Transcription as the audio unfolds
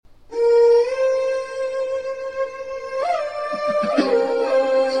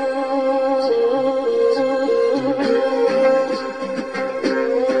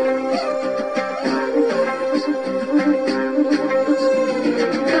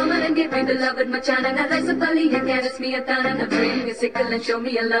beloved Machan, and I suppose you can ask me a ton and bring a sickle and show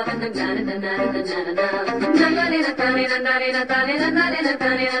me a love and a na na na na na na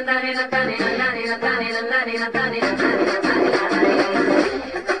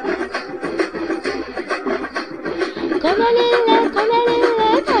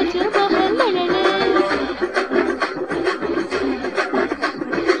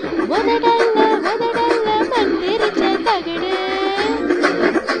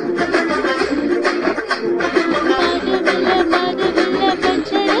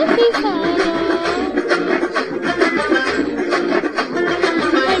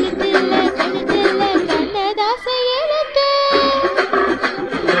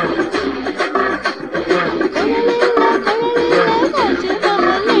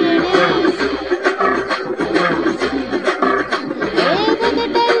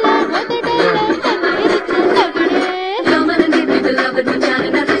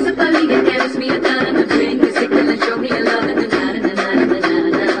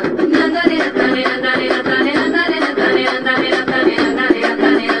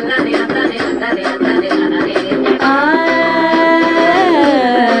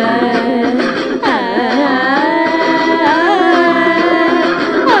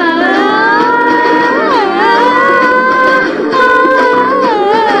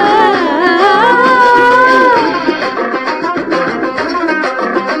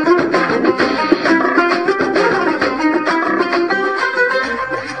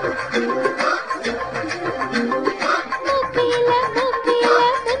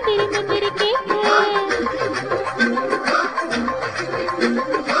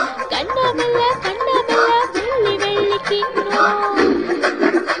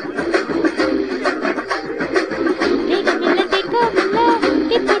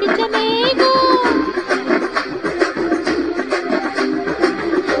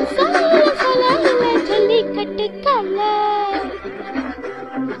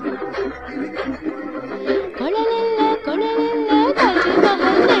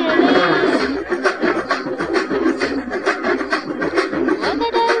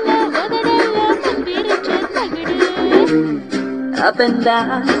Up and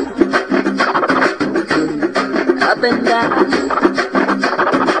down, up and down.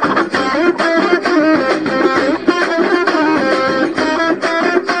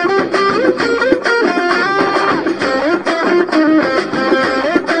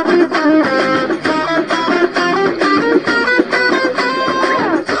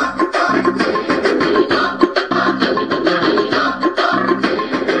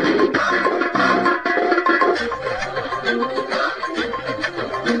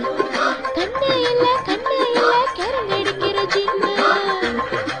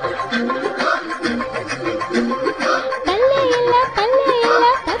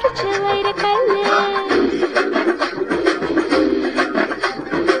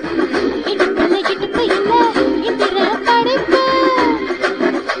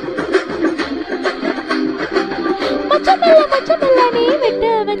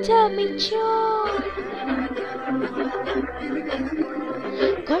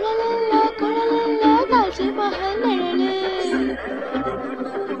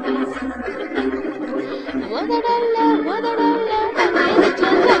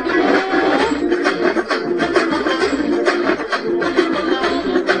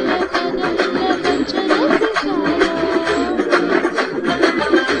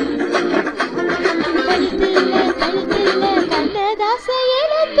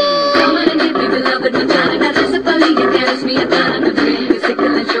 Beloved Madhumitha, and I suppose you can ask me a ton.